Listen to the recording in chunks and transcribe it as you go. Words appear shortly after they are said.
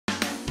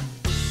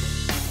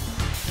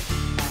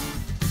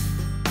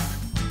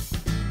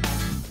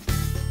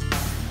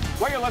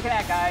What you're looking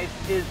at, guys,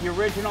 is the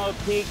original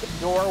teak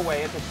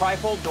doorway. It's a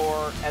trifold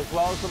door, as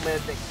well as the lid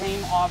that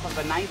came off of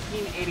a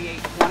 1988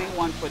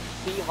 21-foot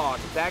Seahawk.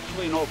 It's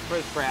actually an old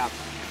Chris Craft.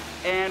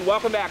 And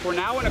welcome back. We're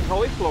now in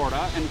Ocoee,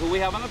 Florida, and who we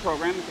have on the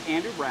program is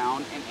Andrew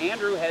Brown, and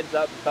Andrew heads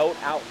up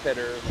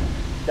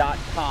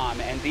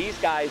BoatOutfitters.com, and these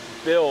guys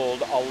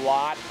build a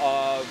lot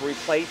of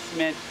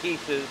replacement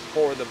pieces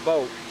for the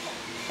boat.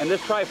 And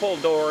this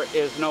trifold door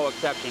is no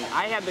exception.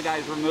 I had the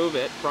guys remove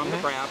it from the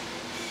craft.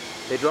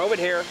 They drove it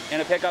here in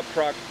a pickup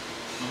truck.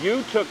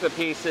 You took the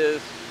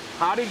pieces.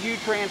 How did you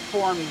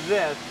transform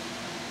this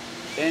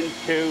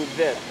into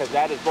this? Because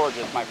that is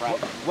gorgeous, my friend.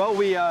 Well,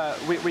 we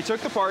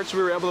took the parts.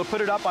 We were able to put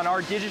it up on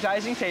our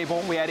digitizing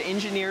table. We had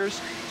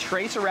engineers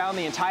trace around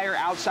the entire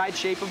outside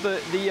shape of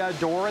the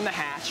door and the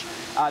hatch.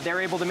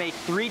 They're able to make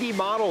 3D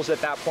models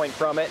at that point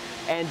from it,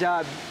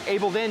 and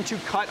able then to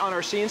cut on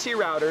our CNC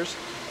routers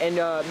and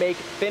make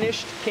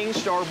finished King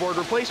Starboard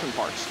replacement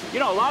parts. You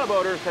know, a lot of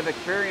boaters have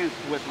experience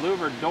with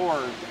louvered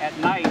doors. At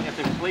night, if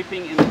they're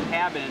sleeping in the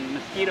cabin,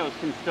 mosquitoes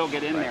can still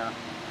get in there.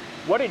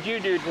 What did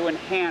you do to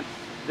enhance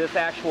this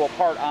actual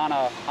part on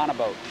a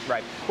boat?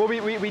 Right. Well,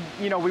 we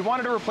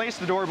wanted to replace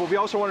the door, but we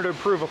also wanted to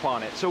improve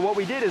upon it. So what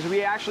we did is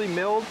we actually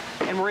milled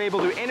and were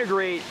able to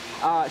integrate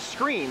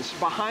screens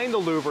behind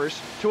the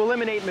louvers to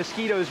eliminate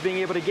mosquitoes being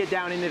able to get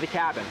down into the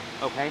cabin.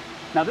 Okay.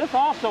 Now this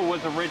also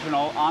was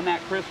original on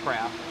that Chris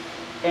Craft,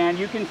 and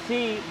you can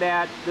see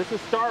that this is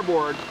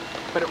starboard,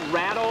 but it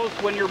rattles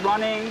when you're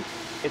running.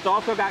 It's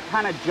also got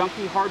kind of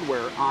junky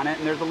hardware on it,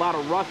 and there's a lot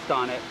of rust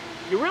on it.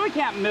 You really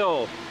can't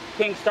mill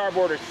King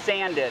Starboard or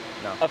sand it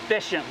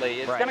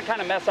efficiently. It's going to kind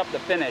of mess up the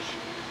finish.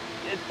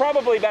 It's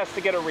probably best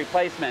to get a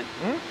replacement.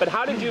 But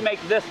how did you make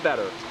this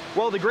better?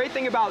 Well, the great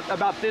thing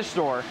about this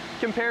door,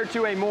 compared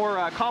to a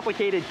more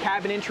complicated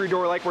cabin entry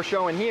door like we're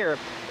showing here,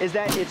 is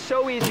that it's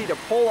so easy to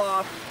pull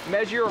off,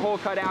 measure your hole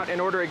cut out, and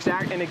order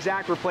an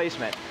exact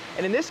replacement.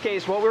 And in this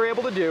case, what we were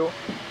able to do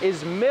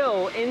is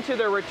mill into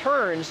the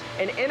returns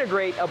and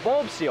integrate a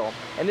bulb seal.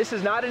 And this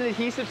is not an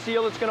adhesive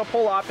seal that's going to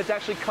pull off. It's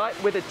actually cut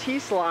with a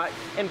T-slot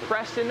and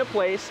pressed into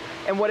place.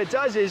 And what it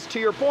does is, to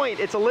your point,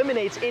 it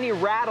eliminates any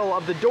rattle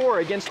of the door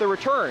against the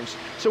returns.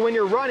 So when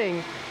you're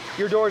running,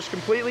 your door is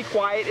completely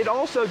quiet. It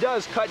also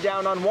does cut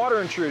down on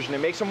water intrusion. It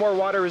makes them more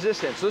water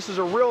resistant. So this is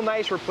a real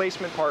nice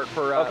replacement part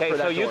for that Okay,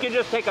 so you can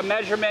just take a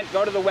measurement,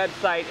 go to the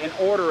website, and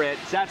order it.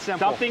 It's that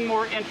simple. Something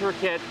more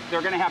intricate, they're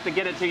going to have to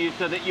get it to you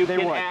so that you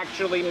can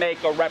actually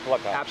make a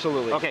replica.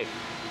 Absolutely. Okay,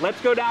 let's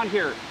go down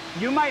here.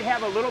 You might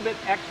have a little bit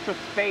extra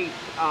space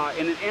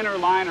in an inner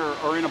liner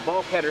or in a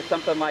bulkhead or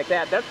something like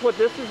that. That's what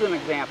this is an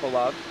example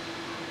of.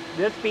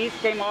 This piece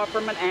came off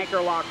from an anchor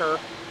locker.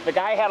 The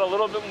guy had a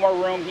little bit more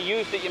room. He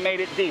used it, you made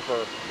it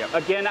deeper.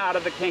 Again, out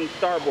of the King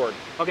Starboard.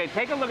 Okay,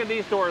 take a look at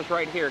these doors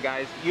right here,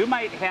 guys. You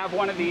might have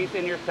one of these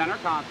in your center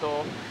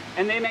console,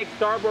 and they make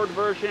starboard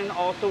version,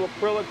 also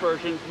acrylic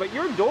versions, but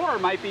your door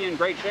might be in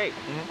great shape.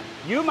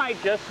 You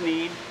might just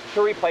need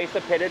to replace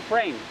a pitted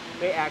frame.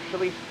 They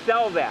actually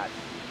sell that.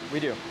 We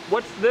do.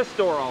 What's this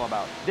door all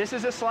about? This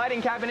is a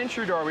sliding cabin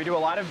entry door. We do a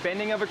lot of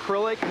bending of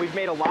acrylic. We've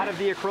made a lot of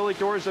the acrylic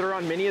doors that are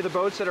on many of the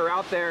boats that are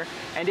out there.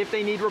 And if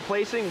they need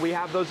replacing, we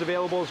have those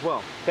available as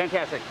well.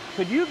 Fantastic.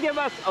 Could you give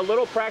us a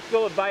little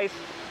practical advice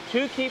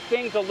to keep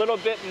things a little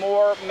bit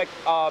more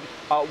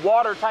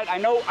watertight? I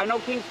know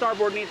King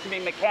Starboard needs to be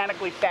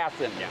mechanically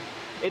fastened.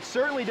 It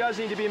certainly does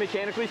need to be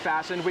mechanically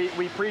fastened.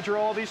 We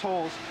pre-drill all these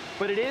holes,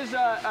 but it is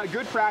a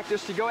good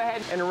practice to go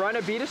ahead and run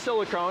a bead of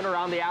silicone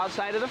around the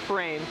outside of the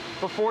frame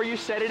before you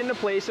set it into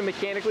place and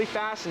mechanically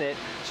fasten it,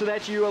 so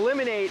that you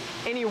eliminate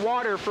any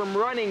water from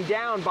running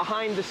down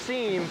behind the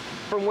seam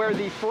from where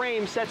the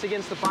frame sets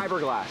against the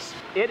fiberglass.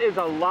 It is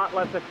a lot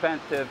less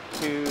expensive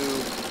to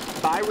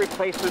buy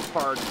replacement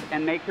parts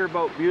and make your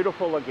boat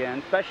beautiful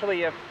again,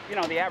 especially if, you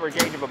know, the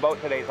average age of a boat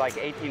today is like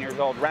 18 years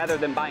old, rather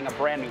than buying a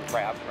brand new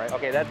craft.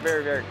 Okay, that's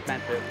very, very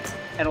expensive.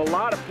 And a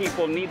lot of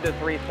people need this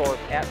resource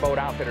at Boat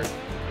Outfitters.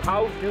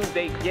 How do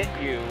they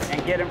get you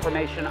and get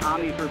information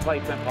on these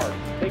replacement parts?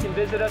 They can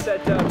visit us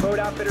at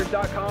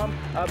BoatOutfitters.com.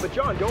 But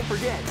John, don't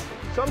forget,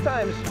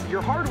 sometimes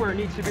your hardware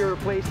needs to be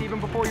replaced even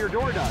before your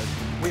door does.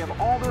 We have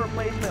all the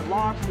replacement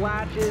locks,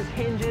 latches,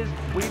 hinges.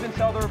 We even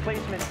sell the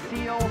replacement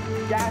seal,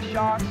 dash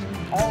shocks,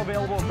 all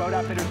available at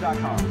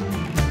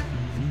BoatOutfitters.com.